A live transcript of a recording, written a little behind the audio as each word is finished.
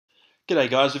G'day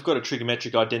guys, we've got a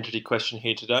trigonometric identity question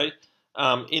here today.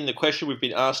 In the question we've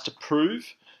been asked to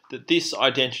prove that this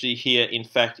identity here in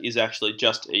fact is actually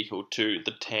just equal to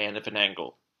the tan of an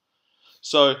angle.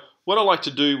 So what I like to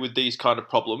do with these kind of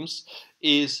problems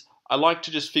is I like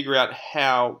to just figure out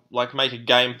how, make a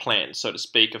game plan, so to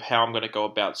speak, of how I'm going to go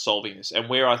about solving this and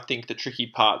where I think the tricky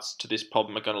parts to this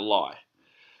problem are going to lie.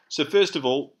 So first of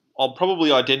all, I'll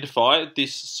probably identify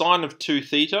this sine of 2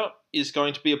 theta is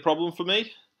going to be a problem for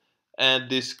me,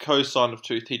 and this cosine of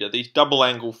 2 theta, these double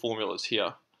angle formulas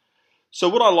here. So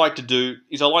what I like to do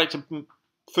is I like to,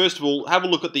 first of all, have a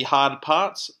look at the hard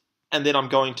parts, and then I'm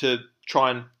going to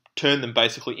try and turn them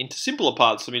basically into simpler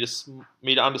parts for me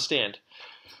to understand.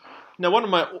 Now, one of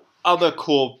my other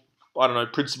core,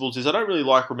 principles is I don't really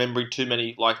like remembering too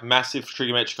many massive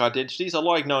trigonometric identities. I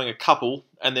like knowing a couple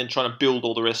and then trying to build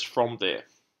all the rest from there.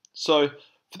 So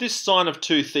for this sine of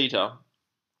 2 theta,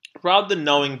 rather than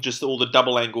knowing just all the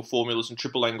double angle formulas and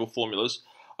triple angle formulas,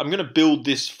 I'm going to build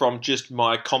this from just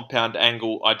my compound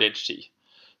angle identity.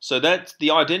 So that's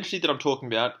the identity that I'm talking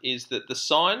about, is that the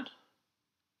sine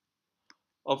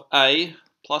of A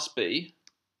plus B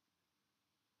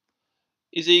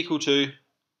is equal to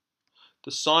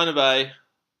the sine of A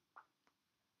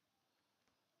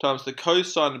times the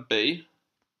cosine of B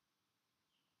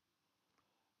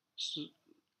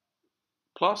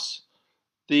plus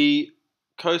the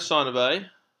cosine of A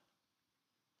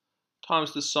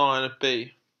times the sine of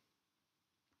B.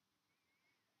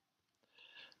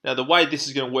 Now the way this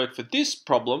is going to work for this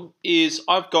problem is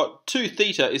I've got 2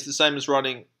 theta is the same as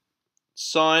writing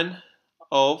sine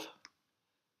of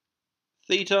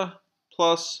theta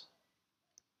plus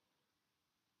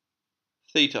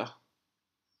theta,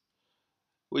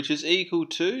 which is equal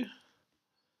to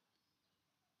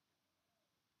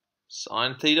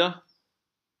sine theta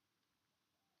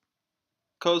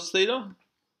cos theta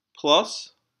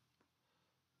plus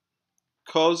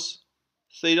cos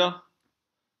theta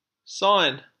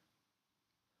sine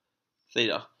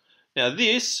theta. Now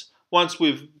this, once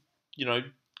we've,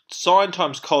 sine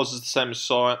times cos is the same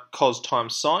as cos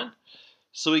times sine,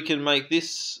 so we can make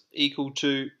this equal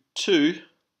to 2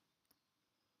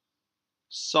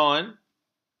 sine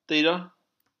theta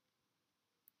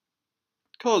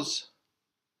cos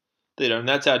theta, and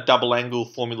that's our double angle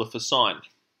formula for sine.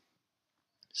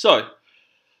 So,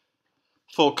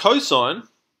 for cosine,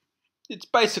 it's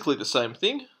basically the same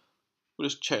thing. We'll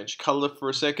just change colour for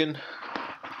a second.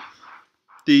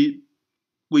 We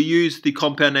use the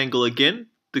compound angle again.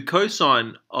 The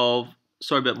cosine of,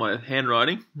 sorry about my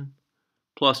handwriting,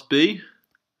 plus B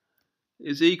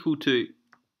is equal to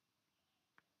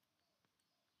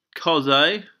cos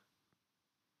A,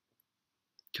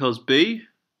 cos B,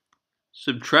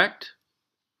 subtract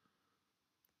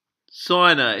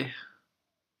sine A,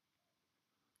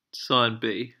 sine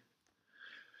B.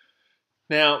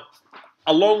 Now,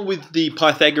 along with the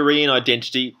Pythagorean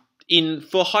identity,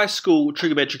 for high school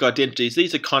trigonometric identities,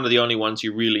 these are kind of the only ones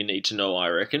you really need to know, I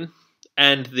reckon,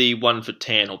 and the one for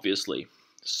tan, obviously.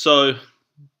 So,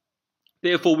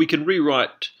 therefore, we can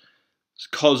rewrite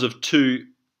cos of 2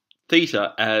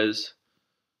 theta as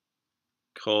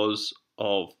cos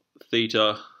of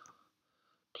theta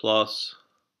plus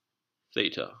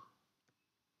theta,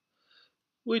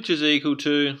 which is equal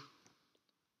to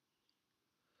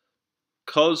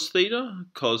cos theta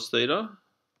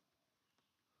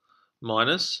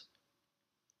minus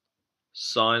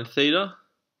sine theta,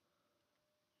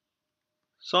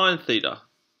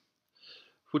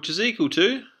 which is equal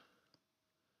to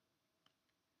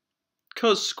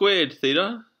cos squared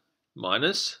theta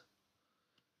minus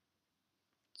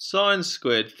sine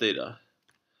squared theta.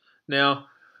 Now,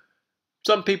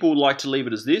 some people like to leave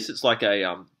it as this. It's like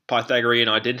a Pythagorean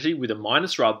identity with a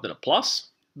minus rather than a plus,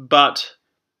 but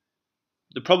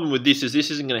the problem with this is this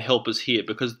isn't going to help us here,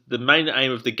 because the main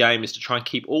aim of the game is to try and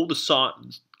keep all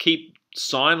the keep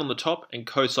sine on the top and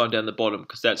cosine down the bottom,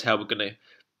 because that's how we're going to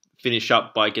finish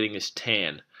up by getting this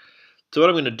tan. So what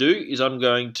I'm going to do is I'm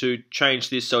going to change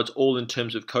this so it's all in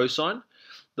terms of cosine.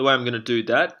 The way I'm going to do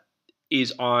that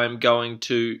is I'm going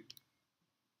to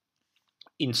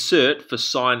insert for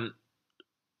sine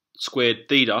squared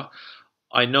theta.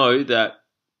 I know that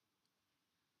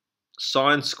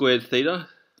sine squared theta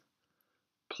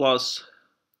plus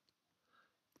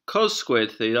cos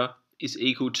squared theta is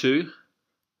equal to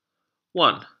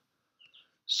 1.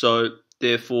 So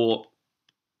therefore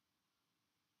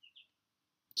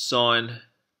sine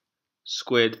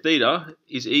squared theta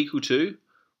is equal to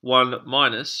 1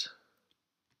 minus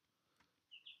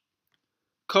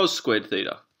cos squared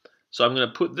theta. So I'm going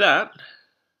to put that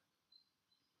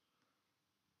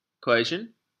equation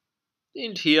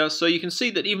into here. So you can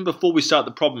see that even before we start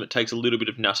the problem, it takes a little bit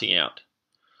of nutting out.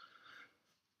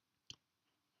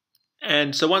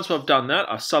 And so once I've done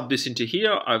that, I sub this into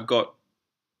here. I've got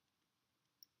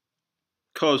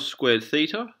cos squared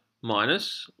theta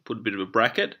minus, put a bit of a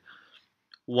bracket,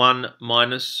 1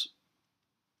 minus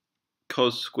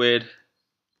cos squared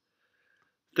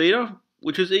theta,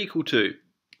 which is equal to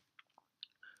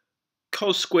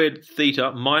cos squared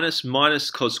theta minus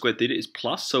cos squared theta is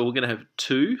plus, so we're going to have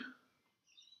 2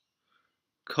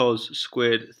 cos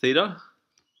squared theta,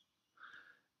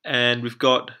 and we've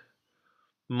got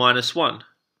minus 1.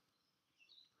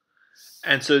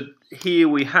 And so here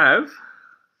we have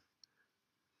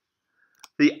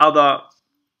the other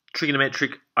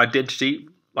trigonometric identity,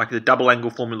 like the double angle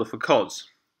formula for cos.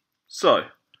 So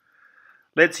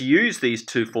let's use these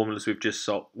two formulas we've just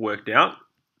worked out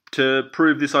to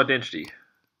prove this identity.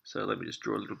 So let me just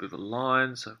draw a little bit of a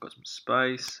line so I've got some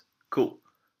space. Cool.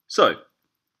 So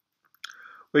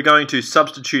we're going to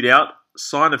substitute out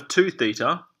sine of 2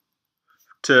 theta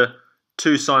to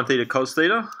 2 sine theta cos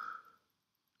theta.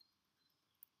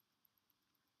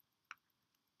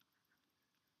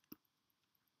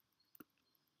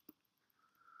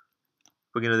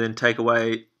 We're going to then take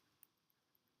away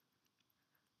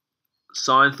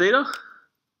sine theta.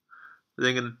 We're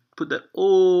then going to put that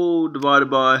all divided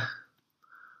by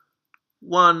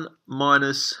 1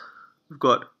 minus, we've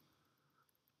got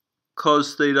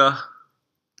cos theta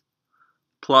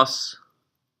plus,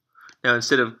 now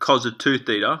instead of cos of 2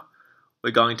 theta,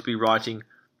 we're going to be writing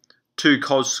 2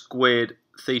 cos squared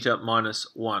theta minus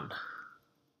 1.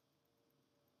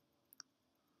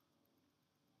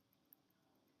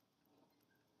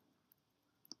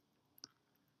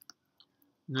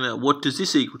 Now, what does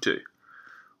this equal to?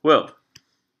 Well,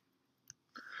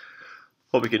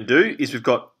 what we can do is we've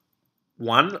got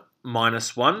 1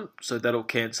 minus 1, so that'll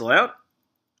cancel out.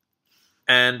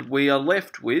 And we are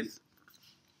left with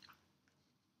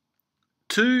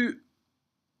 2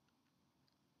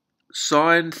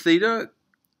 sine theta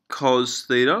cos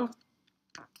theta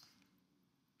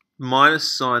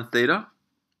minus sine theta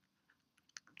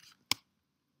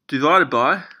divided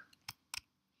by,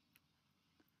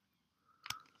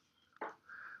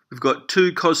 we've got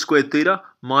 2 cos squared theta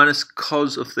minus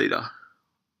cos of theta.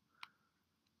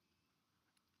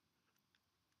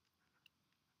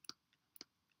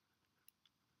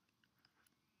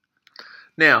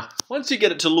 Now, once you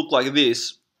get it to look like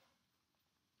this,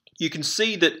 you can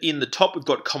see that in the top we've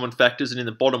got common factors and in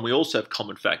the bottom we also have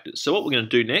common factors. So what we're going to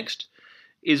do next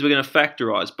is we're going to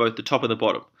factorize both the top and the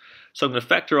bottom. So I'm going to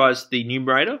factorize the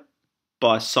numerator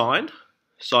by sine.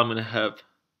 So I'm going to have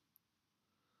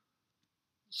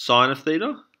sine of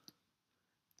theta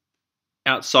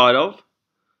outside of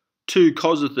 2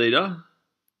 cos of theta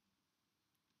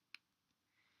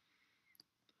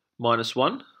minus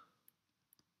 1.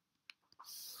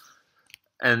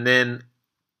 And then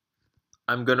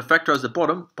I'm going to factorize the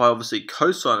bottom by obviously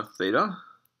cosine of theta.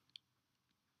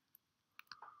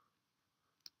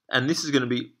 And this is going to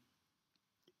be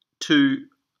 2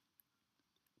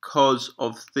 cos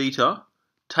of theta,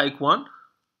 take 1.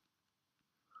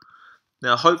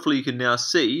 Now hopefully you can now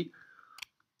see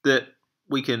that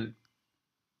we can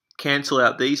cancel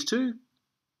out these two.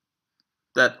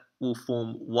 That will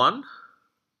form 1.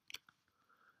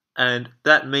 And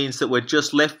that means that we're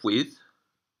just left with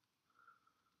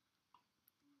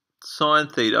sine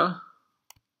theta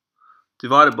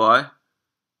divided by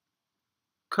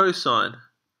cosine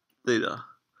theta.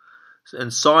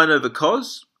 And sine over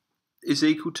cos is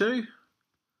equal to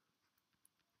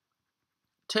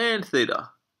tan theta,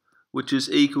 which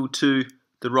is equal to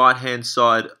the right hand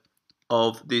side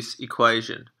of this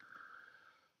equation.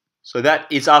 So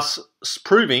that is us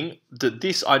proving that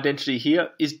this identity here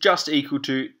is just equal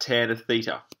to tan of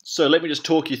theta. So let me just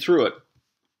talk you through it.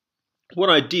 What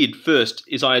I did first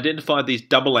is I identified these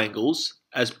double angles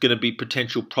as going to be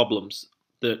potential problems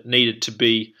that needed to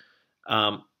be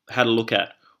had a look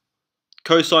at.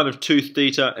 Cosine of 2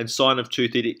 theta and sine of 2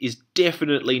 theta is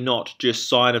definitely not just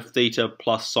sine of theta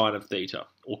plus sine of theta,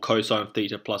 or cosine of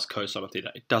theta plus cosine of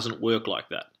theta. It doesn't work like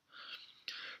that.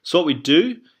 So what we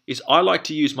do is I like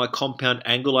to use my compound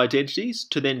angle identities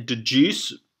to then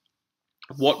deduce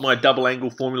what my double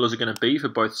angle formulas are going to be for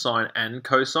both sine and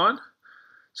cosine.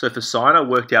 So for sine, I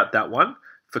worked out that one.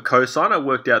 For cosine, I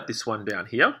worked out this one down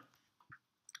here.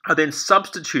 I then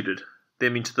substituted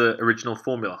them into the original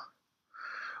formula.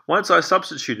 Once I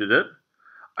substituted it,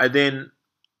 I then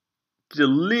did a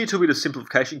little bit of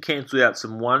simplification, cancelled out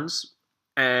some ones,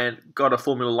 and got a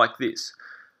formula like this.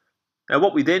 Now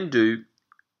what we then do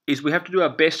is we have to do our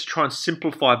best to try and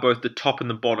simplify both the top and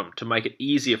the bottom to make it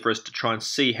easier for us to try and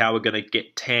see how we're going to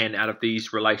get tan out of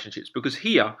these relationships. Because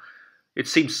here, it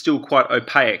seems still quite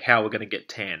opaque how we're going to get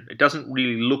tan. It doesn't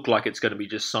really look like it's going to be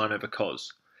just sine over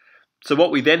cos. So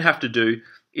what we then have to do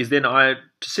is then to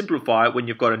simplify it when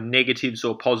you've got a negatives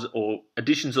or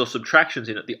additions or subtractions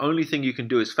in it, the only thing you can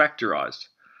do is factorize.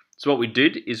 So what we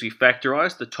did is we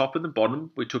factorized the top and the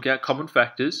bottom. We took out common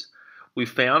factors. We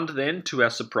found then, to our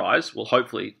surprise, well,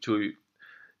 hopefully to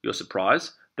your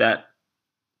surprise, that,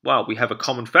 well, we have a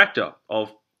common factor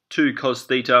of 2 cos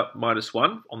theta minus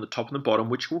 1 on the top and the bottom,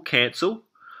 which will cancel.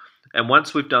 And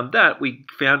once we've done that, we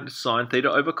found sine theta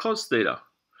over cos theta.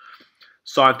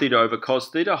 Sine theta over cos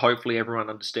theta, hopefully everyone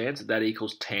understands that that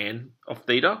equals tan of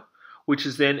theta, which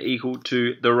is then equal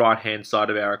to the right-hand side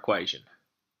of our equation.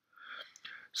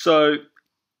 So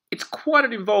it's quite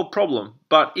an involved problem,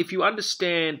 but if you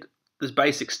understand the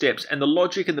basic steps, and the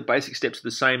logic and the basic steps are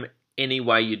the same any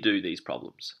way you do these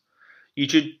problems, you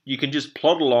can just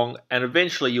plod along and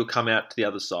eventually you'll come out to the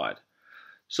other side.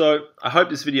 So I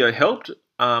hope this video helped.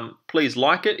 Please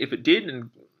like it if it did, and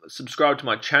subscribe to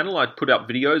my channel. I put out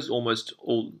videos almost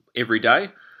every day,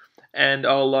 and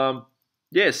I'll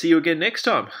see you again next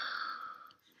time.